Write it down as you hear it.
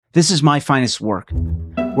This is My Finest Work,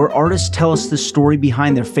 where artists tell us the story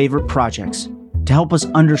behind their favorite projects to help us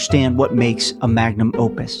understand what makes a magnum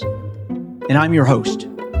opus. And I'm your host,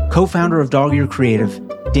 co-founder of Dog Ear Creative,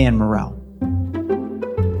 Dan Morel.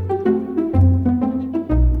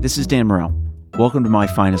 This is Dan Morel. Welcome to My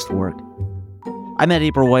Finest Work. I met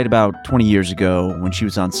April White about 20 years ago when she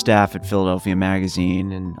was on staff at Philadelphia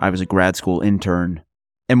Magazine and I was a grad school intern.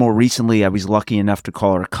 And more recently, I was lucky enough to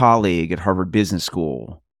call her a colleague at Harvard Business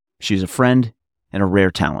School. She's a friend and a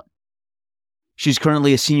rare talent. She's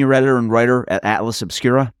currently a senior editor and writer at Atlas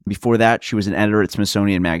Obscura. Before that, she was an editor at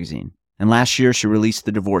Smithsonian Magazine. And last year, she released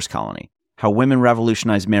The Divorce Colony, How Women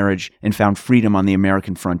Revolutionized Marriage and Found Freedom on the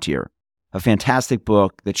American Frontier, a fantastic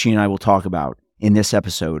book that she and I will talk about in this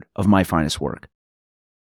episode of My Finest Work.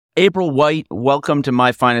 April White, welcome to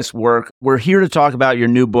My Finest Work. We're here to talk about your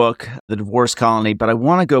new book, The Divorce Colony, but I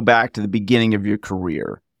want to go back to the beginning of your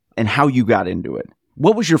career and how you got into it.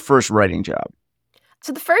 What was your first writing job?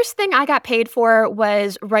 So the first thing I got paid for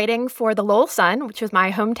was writing for the Lowell Sun, which was my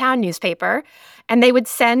hometown newspaper. And they would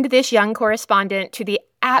send this young correspondent to the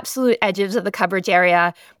absolute edges of the coverage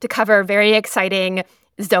area to cover very exciting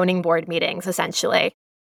zoning board meetings, essentially.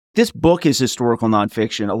 This book is historical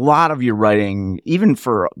nonfiction. A lot of your writing, even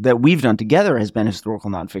for that we've done together, has been historical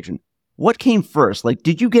nonfiction. What came first?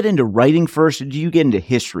 Did you get into writing first or did you get into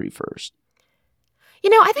history first?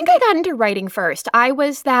 I think I got into writing first. I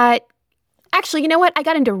got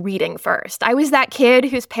into reading first. I was that kid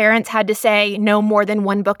whose parents had to say, no more than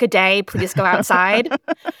one book a day, please go outside.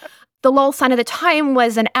 The Lowell Sun at the time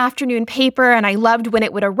was an afternoon paper, and I loved when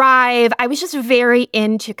it would arrive. I was just very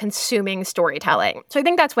into consuming storytelling. So I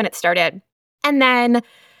think that's when it started. And then,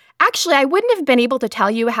 actually, I wouldn't have been able to tell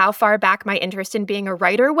you how far back my interest in being a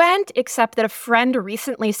writer went, except that a friend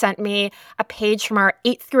recently sent me a page from our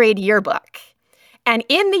 8th grade yearbook. And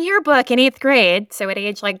in the yearbook in 8th grade, so at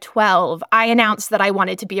age 12, I announced that I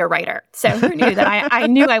wanted to be a writer. So who knew that I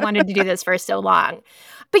knew I wanted to do this for so long.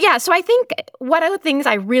 But yeah, so I think one of the things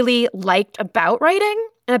I really liked about writing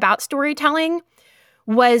and about storytelling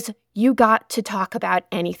was you got to talk about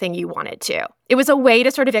anything you wanted to. It was a way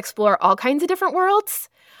to sort of explore all kinds of different worlds.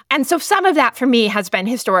 And so some of that for me has been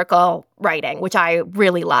historical writing, which I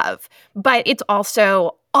really love. But it's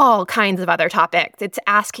also all kinds of other topics. It's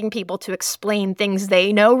asking people to explain things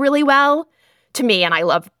they know really well to me, and I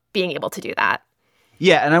love being able to do that.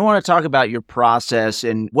 Yeah, and I want to talk about your process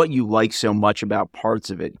and what you like so much about parts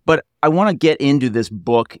of it. But I want to get into this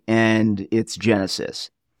book and its genesis.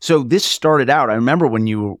 So this started out, I remember when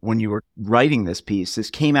you were writing this piece, this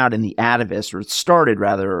came out in the Atavist, or it started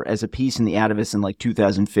rather as a piece in the Atavist in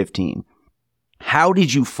 2015. How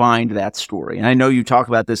did you find that story? And I know you talk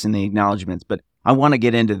about this in the acknowledgments, but I want to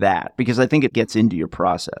get into that because I think it gets into your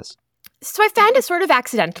process. So I found it sort of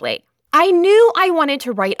accidentally. I knew I wanted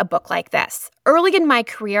to write a book like this. Early in my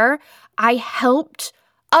career, I helped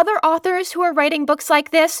other authors who are writing books like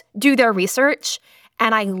this do their research,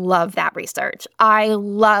 and I love that research. I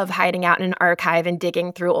love hiding out in an archive and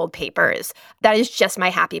digging through old papers. That is just my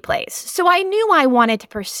happy place. So I knew I wanted to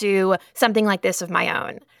pursue something like this of my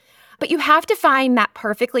own. But you have to find that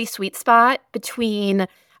perfectly sweet spot between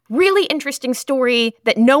really interesting story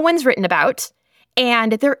that no one's written about,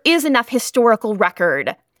 and there is enough historical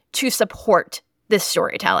record to support this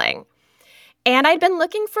storytelling. And I'd been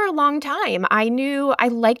looking for a long time. I knew I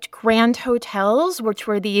liked grand hotels, which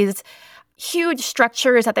were these huge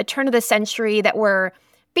structures at the turn of the century that were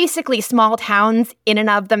basically small towns in and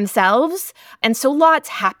of themselves. And so lots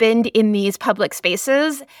happened in these public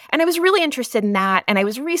spaces. And I was really interested in that, and I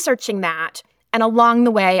was researching that. And along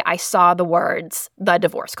the way, I saw the words, The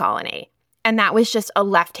Divorce Colony. And that was just a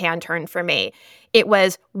left-hand turn for me. It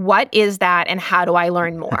was, what is that and how do I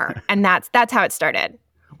learn more? And that's how it started.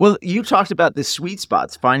 Well, you talked about the sweet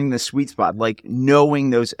spots, finding the sweet spot,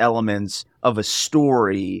 knowing those elements of a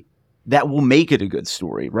story that will make it a good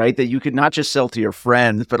story, right? That you could not just sell to your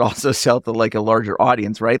friends, but also sell to a larger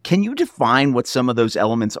audience, right? Can you define what some of those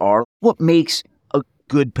elements are? What makes a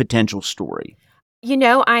good potential story?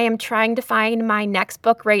 I am trying to find my next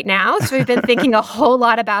book right now. So we've been thinking a whole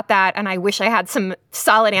lot about that. And I wish I had some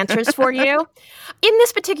solid answers for you. In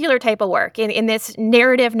this particular type of work, in this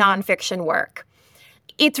narrative nonfiction work,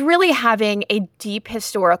 it's really having a deep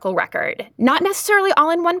historical record, not necessarily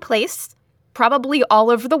all in one place, probably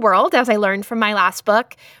all over the world, as I learned from my last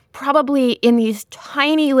book, probably in these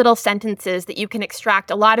tiny little sentences that you can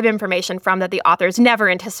extract a lot of information from that the authors never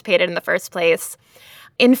anticipated in the first place.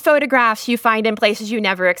 In photographs you find in places you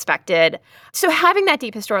never expected. So having that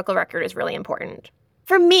deep historical record is really important.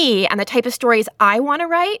 For me, and the type of stories I want to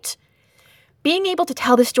write, being able to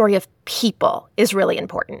tell the story of people is really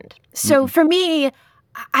important. So for me,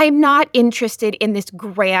 I'm not interested in this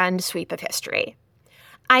grand sweep of history.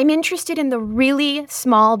 I'm interested in the really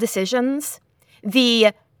small decisions,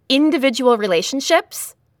 the individual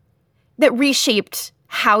relationships that reshaped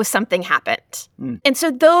how something happened. And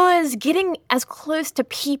so those, getting as close to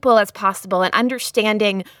people as possible and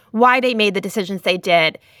understanding why they made the decisions they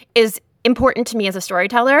did, is important to me as a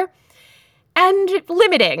storyteller, and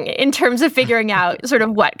limiting in terms of figuring out sort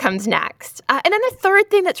of what comes next. And then the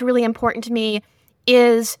third thing that's really important to me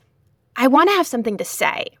is I want to have something to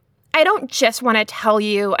say. I don't just want to tell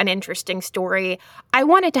you an interesting story. I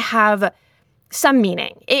want it to have some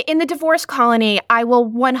meaning. In The Divorce Colony, I will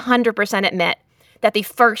 100% admit that the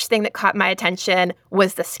first thing that caught my attention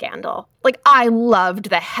was the scandal. Like, I loved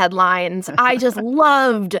the headlines. I just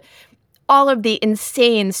loved all of the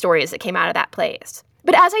insane stories that came out of that place.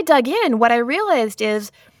 But as I dug in, what I realized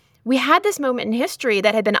is we had this moment in history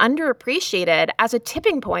that had been underappreciated as a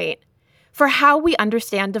tipping point for how we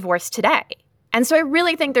understand divorce today. And so I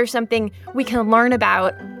really think there's something we can learn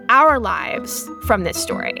about our lives from this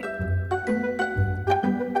story.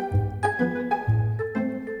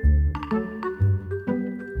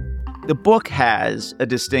 The book has a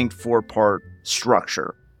distinct 4-part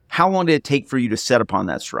structure. How long did it take for you to set upon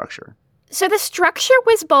that structure? So the structure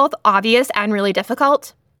was both obvious and really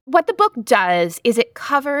difficult. What the book does is it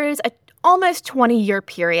covers a almost 20-year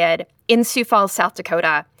period in Sioux Falls, South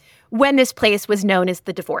Dakota, when this place was known as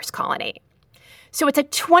the Divorce Colony. So it's a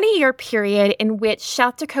 20-year period in which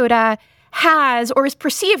South Dakota has, or is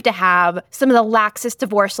perceived to have, some of the laxest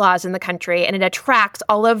divorce laws in the country, and it attracts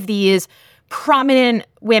all of these prominent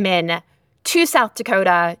women to South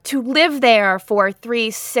Dakota to live there for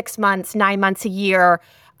 3, 6 months, 9 months, a year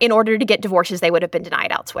in order to get divorces they would have been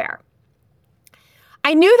denied elsewhere.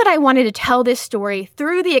 I knew that I wanted to tell this story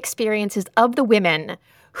through the experiences of the women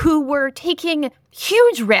who were taking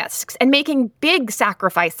huge risks and making big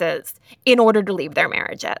sacrifices in order to leave their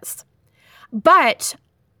marriages. But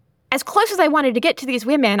as close as I wanted to get to these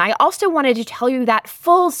women, I also wanted to tell you that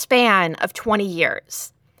full span of 20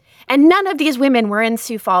 years. And none of these women were in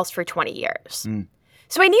Sioux Falls for 20 years.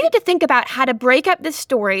 So I needed to think about how to break up this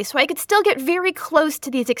story so I could still get very close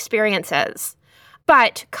to these experiences,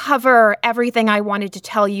 but cover everything I wanted to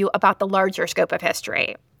tell you about the larger scope of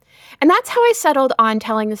history. And that's how I settled on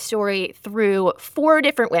telling the story through 4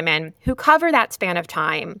 different women who cover that span of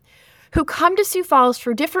time, who come to Sioux Falls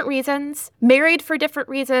for different reasons, married for different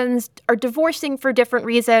reasons, or divorcing for different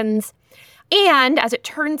reasons, and, as it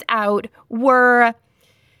turns out, were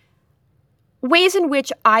ways in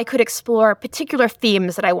which I could explore particular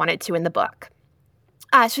themes that I wanted to in the book.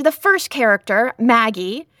 So the first character,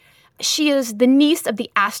 Maggie, she is the niece of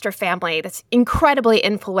the Astor family, this incredibly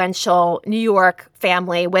influential New York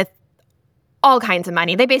family with all kinds of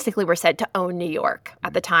money. They basically were said to own New York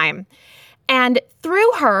at the time. And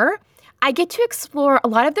through her, I get to explore a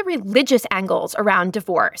lot of the religious angles around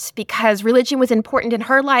divorce, because religion was important in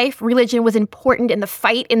her life, religion was important in the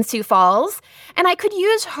fight in Sioux Falls, and I could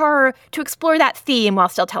use her to explore that theme while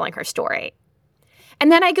still telling her story.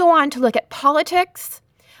 And then I go on to look at politics,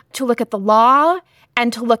 to look at the law,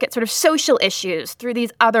 and to look at sort of social issues through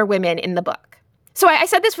these other women in the book. So I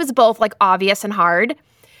said this was both like obvious and hard.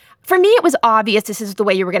 For me, it was obvious this is the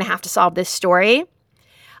way you were going to have to solve this story.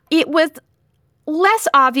 It was less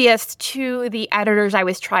obvious to the editors I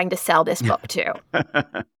was trying to sell this book to.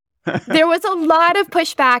 There was a lot of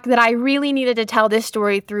pushback that I really needed to tell this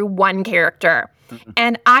story through one character.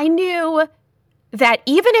 And I knew that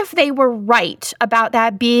even if they were right about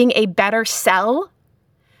that being a better sell,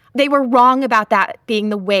 they were wrong about that being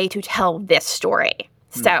the way to tell this story.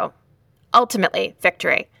 So ultimately,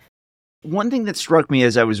 victory. One thing that struck me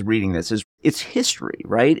as I was reading this is it's history,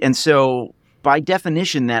 right? And so by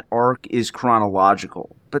definition, that arc is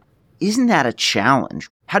chronological. But isn't that a challenge?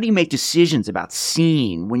 How do you make decisions about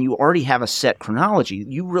scene when you already have a set chronology?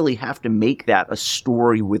 You really have to make that a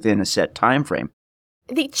story within a set time frame.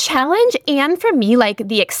 The challenge, and for me, like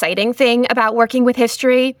the exciting thing about working with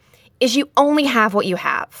history, is you only have what you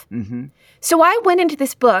have. So I went into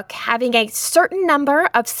this book having a certain number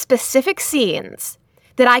of specific scenes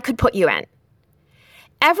that I could put you in.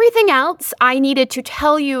 Everything else I needed to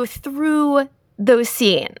tell you through those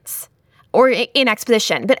scenes or in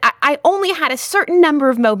exposition, but I only had a certain number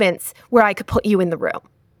of moments where I could put you in the room.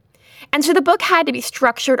 And so the book had to be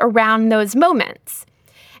structured around those moments.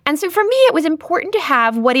 And so for me, it was important to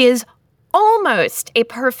have what is almost a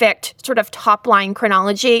perfect sort of top-line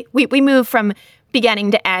chronology. We move from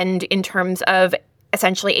beginning to end in terms of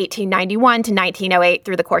essentially 1891 to 1908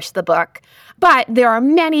 through the course of the book. But there are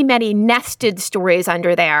many, many nested stories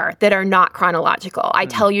under there that are not chronological. I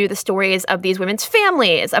tell you the stories of these women's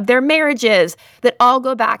families, of their marriages, that all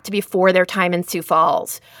go back to before their time in Sioux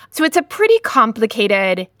Falls. So it's a pretty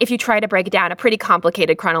complicated, if you try to break it down, a pretty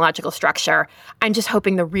complicated chronological structure. I'm just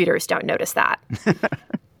hoping the readers don't notice that.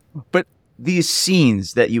 But these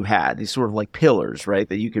scenes that you had, these sort of like pillars, right,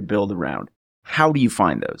 that you could build around, how do you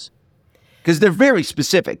find those? Because they're very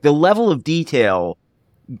specific. The level of detail,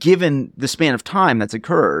 given the span of time that's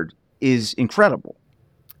occurred, is incredible.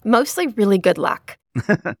 Mostly really good luck.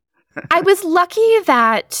 I was lucky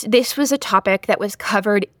that this was a topic that was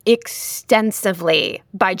covered extensively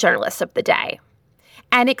by journalists of the day,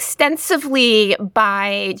 and extensively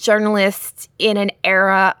by journalists in an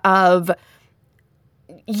era of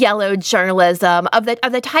yellow journalism, of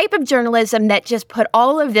the type of journalism that just put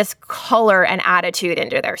all of this color and attitude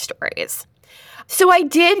into their stories. So I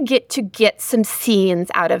did get some scenes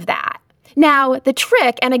out of that. Now, the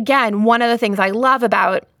trick, and again, one of the things I love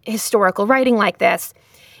about historical writing like this,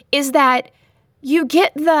 is that you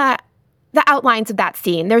get the outlines of that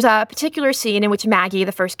scene. There's a particular scene in which Maggie,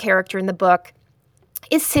 the first character in the book,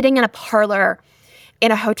 is sitting in a parlor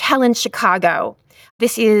in a hotel in Chicago.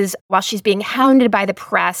 This is while she's being hounded by the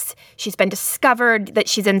press. She's been discovered that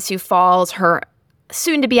she's in Sioux Falls. Her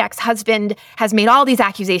soon-to-be ex-husband has made all these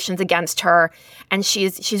accusations against her, and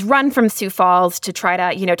she's run from Sioux Falls to try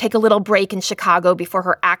to, take a little break in Chicago before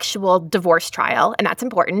her actual divorce trial, and that's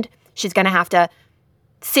important. She's going to have to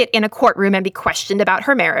sit in a courtroom and be questioned about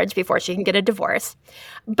her marriage before she can get a divorce.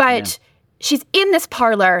 But she's in this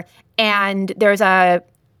parlor, and there's a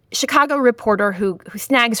Chicago reporter who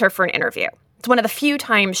snags her for an interview. It's one of the few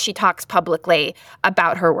times she talks publicly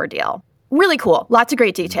about her ordeal. Really cool. Lots of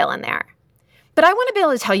great detail in there. But I want to be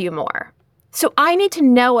able to tell you more. So I need to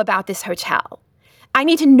know about this hotel. I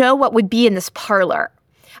need to know what would be in this parlor.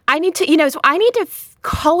 I need to,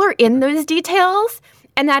 color in those details.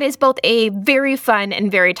 And that is both a very fun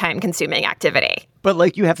and very time-consuming activity.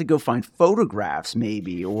 But you have to go find photographs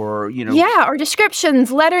maybe, or, Yeah, or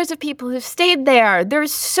descriptions, letters of people who've stayed there.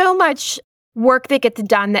 There's so much work that gets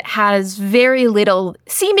done that has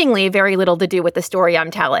seemingly very little to do with the story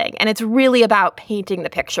I'm telling. And it's really about painting the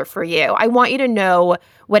picture for you. I want you to know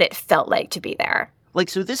what it felt like to be there.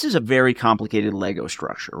 So this is a very complicated Lego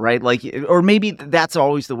structure, right? Or maybe that's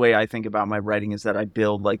always the way I think about my writing, is that I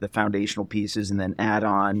build the foundational pieces and then add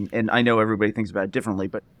on. And I know everybody thinks about it differently,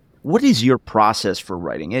 but what is your process for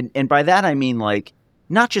writing? And by that, I mean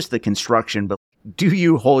not just the construction, but do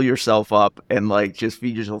you hole yourself up and just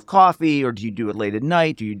feed yourself coffee, or do you do it late at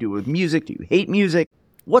night? Do you do it with music? Do you hate music?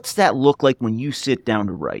 What's that look like when you sit down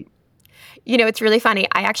to write? It's really funny.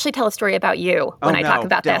 I actually tell a story about you when I talk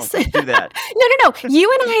about this. Don't do that. No.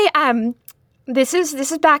 You and I, this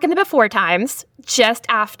is back in the before times, just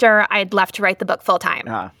after I'd left to write the book full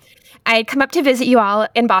time. I had come up to visit you all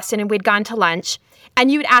in Boston, and we'd gone to lunch. And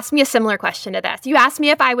you would ask me a similar question to this. You asked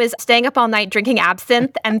me if I was staying up all night drinking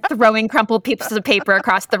absinthe and throwing crumpled pieces of paper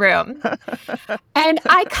across the room. And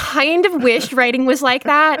I kind of wished writing was like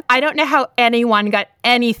that. I don't know how anyone got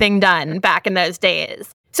anything done back in those days.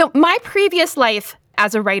 So my previous life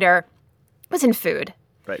as a writer was in food.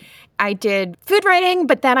 Right. I did food writing,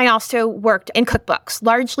 but then I also worked in cookbooks,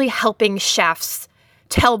 largely helping chefs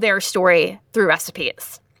tell their story through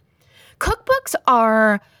recipes. Cookbooks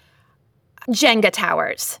are Jenga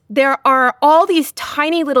towers. There are all these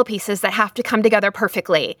tiny little pieces that have to come together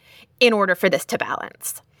perfectly in order for this to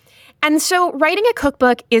balance. And so writing a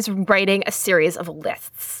cookbook is writing a series of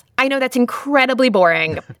lists. I know that's incredibly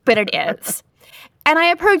boring, but it is. And I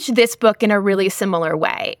approach this book in a really similar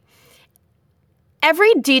way.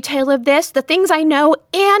 Every detail of this, the things I know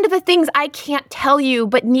and the things I can't tell you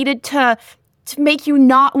but needed to make you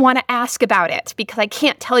not want to ask about it because I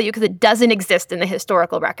can't tell you because it doesn't exist in the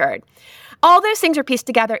historical record. All those things are pieced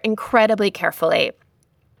together incredibly carefully.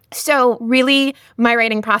 So really, my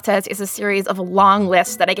writing process is a series of long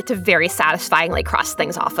lists that I get to very satisfyingly cross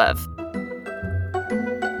things off of.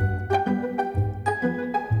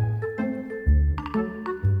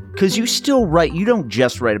 Because you still write, you don't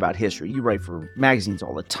just write about history. You write for magazines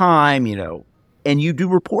all the time, and you do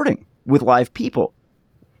reporting with live people.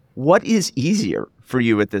 What is easier for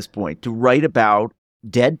you at this point, to write about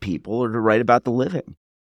dead people or to write about the living?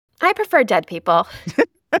 I prefer dead people.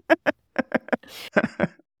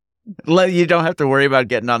 You don't have to worry about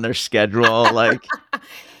getting on their schedule.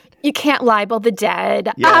 You can't libel the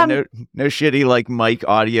dead. Yeah, no shitty mic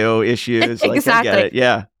audio issues. Exactly. I get it.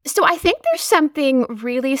 Yeah. So I think there's something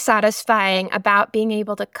really satisfying about being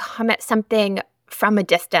able to come at something from a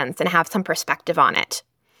distance and have some perspective on it.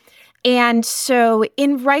 And so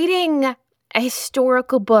in writing a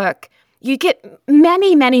historical book, you get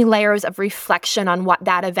many, many layers of reflection on what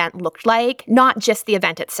that event looked like, not just the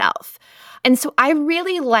event itself. And so I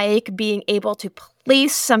really like being able to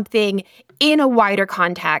place something in a wider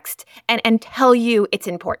context and tell you its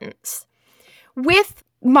importance. With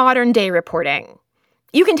modern day reporting,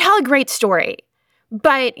 you can tell a great story,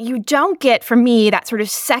 but you don't get, from me, that sort of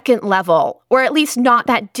second level, or at least not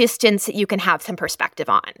that distance that you can have some perspective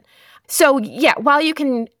on. So yeah, while you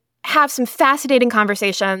can have some fascinating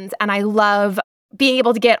conversations, and I love being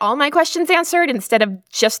able to get all my questions answered instead of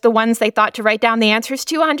just the ones they thought to write down the answers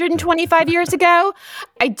to 125 years ago,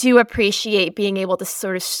 I do appreciate being able to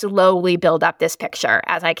sort of slowly build up this picture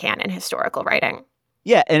as I can in historical writing.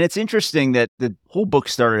 Yeah, and it's interesting that the whole book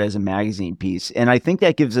started as a magazine piece, and I think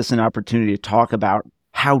that gives us an opportunity to talk about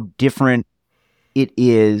how different it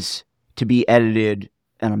is to be edited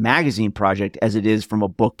on a magazine project as it is from a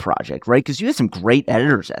book project, right? Because you had some great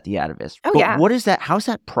editors at the Atavist. Oh, but yeah. What is that? How's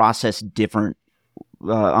that process different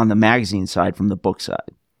on the magazine side from the book side?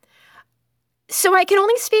 So I can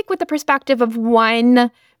only speak with the perspective of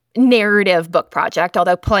one narrative book project,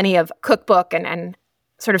 although plenty of cookbook and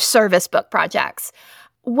sort of service book projects.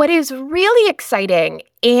 What is really exciting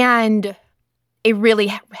and a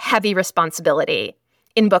really heavy responsibility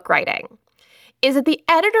in book writing is that the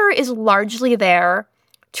editor is largely there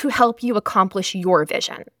to help you accomplish your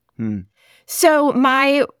vision. So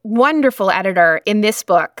my wonderful editor in this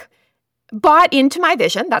book bought into my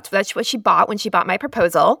vision. That's what she bought when she bought my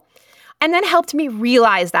proposal, and then helped me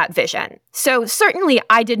realize that vision. So certainly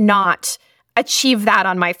I did not achieve that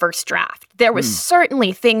on my first draft. There was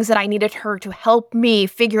certainly things that I needed her to help me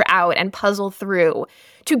figure out and puzzle through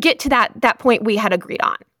to get to that point we had agreed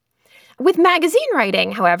on. With magazine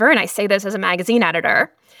writing, however, and I say this as a magazine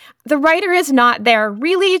editor, the writer is not there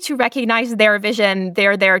really to recognize their vision.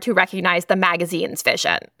 They're there to recognize the magazine's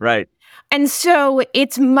vision. Right. And so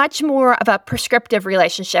it's much more of a prescriptive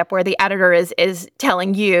relationship where the editor is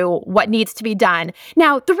telling you what needs to be done.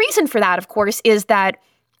 Now, the reason for that, of course, is that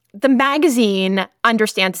the magazine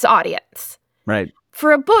understands its audience. Right.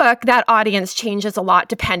 For a book, that audience changes a lot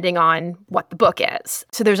depending on what the book is.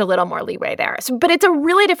 So there's a little more leeway there. But it's a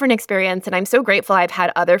really different experience, and I'm so grateful I've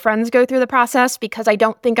had other friends go through the process because I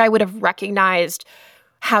don't think I would have recognized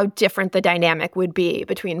how different the dynamic would be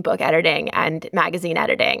between book editing and magazine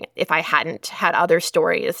editing if I hadn't had other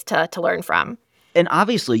stories to learn from. And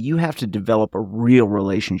obviously, you have to develop a real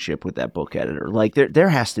relationship with that book editor. Like, there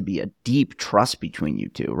has to be a deep trust between you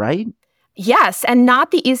two, right? Yes, and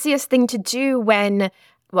not the easiest thing to do when,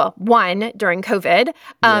 well, one, during COVID,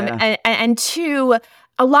 and two,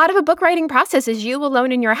 a lot of a book writing process is you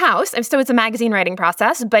alone in your house. So it's a magazine writing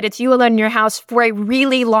process, but it's you alone in your house for a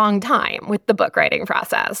really long time with the book writing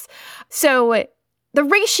process. So the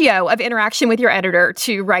ratio of interaction with your editor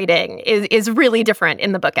to writing is really different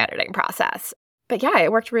in the book editing process. But yeah,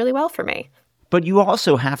 it worked really well for me. But you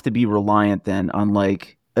also have to be reliant then on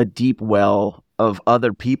like a deep well of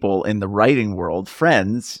other people in the writing world,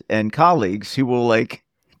 friends and colleagues who will like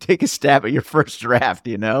take a stab at your first draft,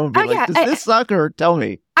 you know? And be does this suck or tell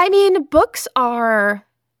me? I mean, books are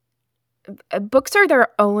their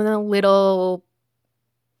own little,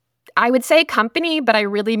 I would say company, but I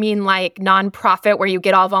really mean like nonprofit where you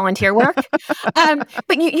get all volunteer work.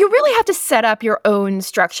 But you really have to set up your own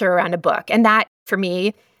structure around a book. And that, for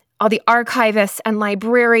me, all the archivists and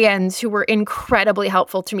librarians who were incredibly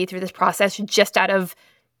helpful to me through this process, just out of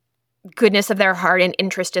goodness of their heart and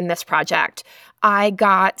interest in this project. I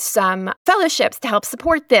got some fellowships to help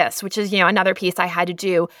support this, which is, another piece I had to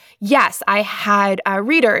do. Yes, I had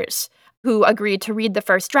readers who agreed to read the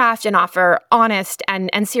first draft and offer honest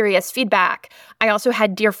and serious feedback. I also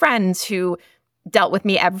had dear friends who dealt with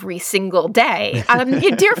me every single day.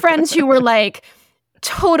 Dear friends who were like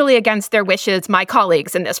totally against their wishes, my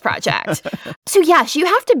colleagues in this project. So yes, you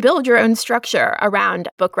have to build your own structure around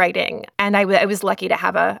book writing. And I was lucky to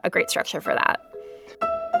have a great structure for that.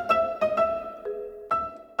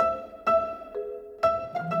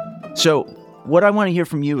 So what I want to hear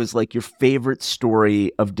from you is like your favorite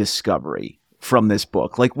story of discovery from this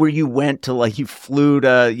book, like where you went to, like you flew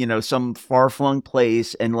to, some far-flung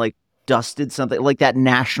place and like dusted something, like that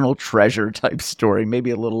national treasure type story, maybe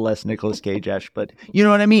a little less Nicolas Cage-ish, but you know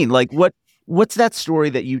what I mean? Like what's that story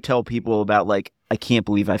that you tell people about, like, I can't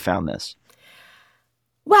believe I found this?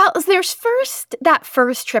 Well, there's that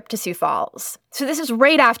first trip to Sioux Falls. So this is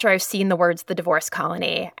right after I've seen the words "the divorce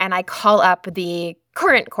colony," and I call up the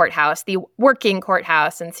current courthouse, the working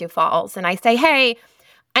courthouse in Sioux Falls, and I say, hey,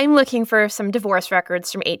 I'm looking for some divorce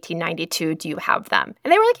records from 1892. Do you have them?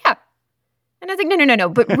 And they were like, yeah. And I was like, no.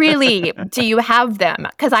 But really, do you have them?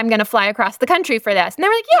 Because I'm going to fly across the country for this. And they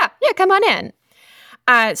were like, yeah, come on in.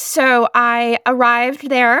 So I arrived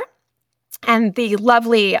there, and the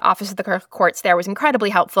lovely Office of the Courts there was incredibly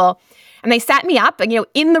helpful. And they sat me up, and,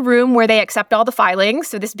 in the room where they accept all the filings.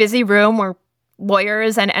 So this busy room where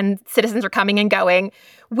lawyers and citizens are coming and going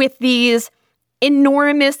with these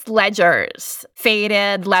enormous ledgers,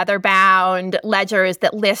 faded, leather-bound ledgers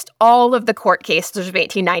that list all of the court cases of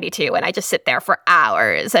 1892. And I just sit there for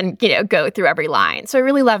hours and, go through every line. So I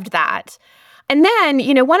really loved that. And then,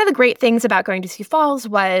 one of the great things about going to Sioux Falls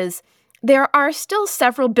was there are still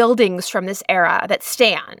several buildings from this era that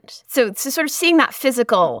stand. So sort of seeing that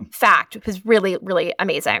physical fact was really, really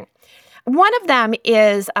amazing. One of them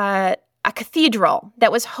is a cathedral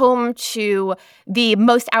that was home to the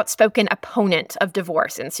most outspoken opponent of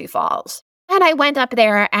divorce in Sioux Falls. And I went up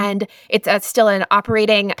there, and it's still an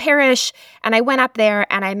operating parish. And I went up there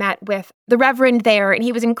and I met with the Reverend there, and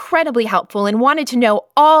he was incredibly helpful and wanted to know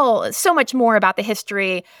so much more about the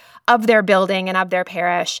history of their building and of their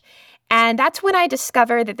parish. And that's when I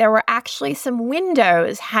discovered that there were actually some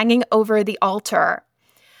windows hanging over the altar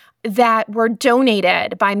that were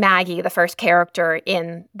donated by Maggie, the first character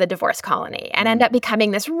in the divorce colony, and ended up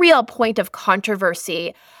becoming this real point of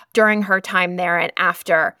controversy during her time there and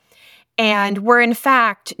after, and were in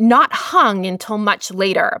fact not hung until much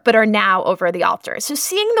later, but are now over the altar. So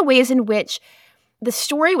seeing the ways in which the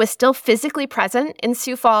story was still physically present in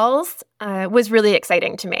Sioux Falls was really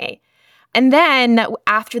exciting to me. And then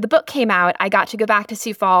after the book came out, I got to go back to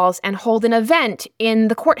Sioux Falls and hold an event in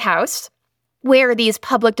the courthouse where these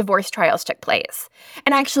public divorce trials took place,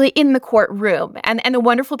 and actually in the courtroom. And the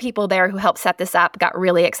wonderful people there who helped set this up got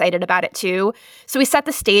really excited about it too. So we set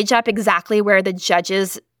the stage up exactly where the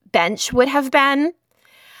judge's bench would have been.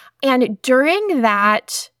 And during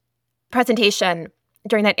that presentation,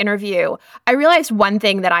 during that interview, I realized one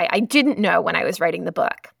thing that I didn't know when I was writing the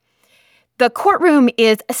book. The courtroom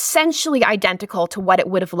is essentially identical to what it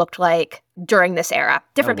would have looked like during this era.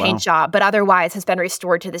 Different paint job, but otherwise has been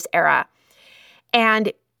restored to this era.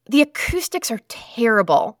 And the acoustics are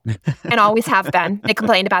terrible and always have been. They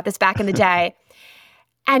complained about this back in the day.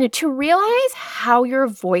 And to realize how your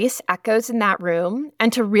voice echoes in that room,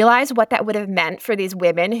 and to realize what that would have meant for these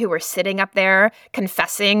women who were sitting up there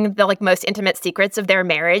confessing the most intimate secrets of their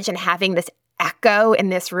marriage and having this echo in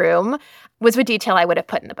this room was a detail I would have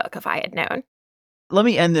put in the book if I had known. Let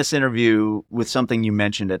me end this interview with something you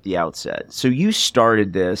mentioned at the outset. So you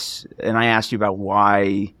started this, and I asked you about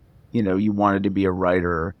why you wanted to be a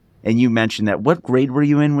writer, and you mentioned that. What grade were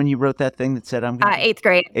you in when you wrote that thing that said I'm going to... 8th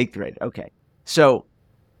grade. 8th grade. Okay. So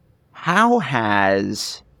how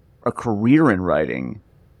has a career in writing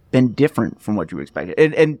been different from what you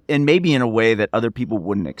expected? And maybe in a way that other people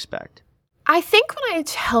wouldn't expect? I think when I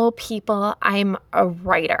tell people I'm a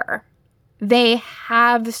writer, they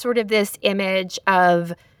have sort of this image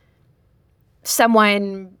of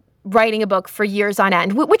someone writing a book for years on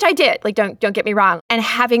end, which I did, don't get me wrong, and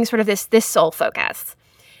having sort of this sole focus.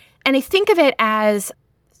 And I think of it as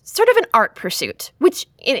sort of an art pursuit, which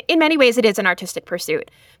in many ways it is an artistic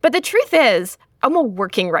pursuit. But the truth is, I'm a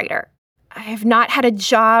working writer. I have not had a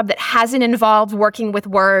job that hasn't involved working with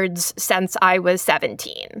words since I was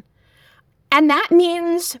 17. And that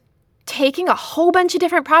means taking a whole bunch of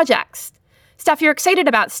different projects. Stuff you're excited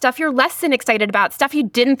about, stuff you're less than excited about, stuff you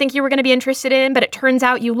didn't think you were going to be interested in, but it turns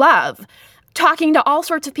out you love. Talking to all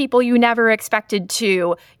sorts of people you never expected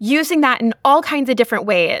to, using that in all kinds of different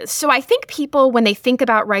ways. So I think people, when they think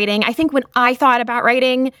about writing, I think when I thought about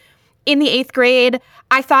writing in the 8th grade,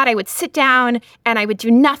 I thought I would sit down and I would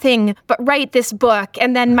do nothing but write this book,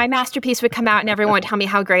 and then my masterpiece would come out and everyone would tell me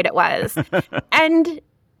how great it was. And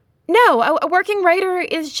no, a working writer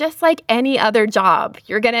is just like any other job.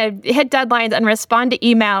 You're going to hit deadlines and respond to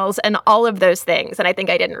emails and all of those things. And I think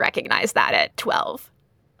I didn't recognize that at 12.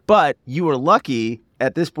 But you were lucky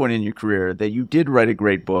at this point in your career that you did write a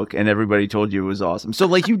great book and everybody told you it was awesome.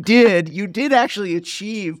 So you did actually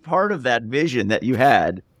achieve part of that vision that you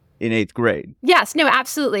had in 8th grade. Yes, no,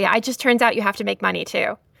 absolutely. It just turns out you have to make money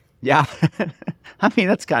too. Yeah. I mean,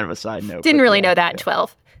 that's kind of a side note. Didn't really know that at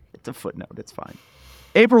 12. It's a footnote. It's fine.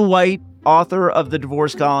 April White, author of The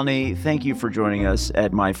Divorce Colony, thank you for joining us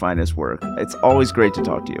at My Finest Work. It's always great to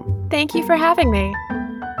talk to you. Thank you for having me.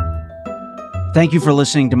 Thank you for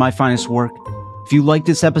listening to My Finest Work. If you like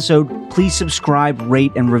this episode, please subscribe,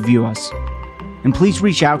 rate, and review us. And please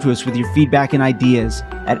reach out to us with your feedback and ideas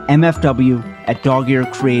at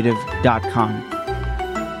mfw@dogearcreative.com.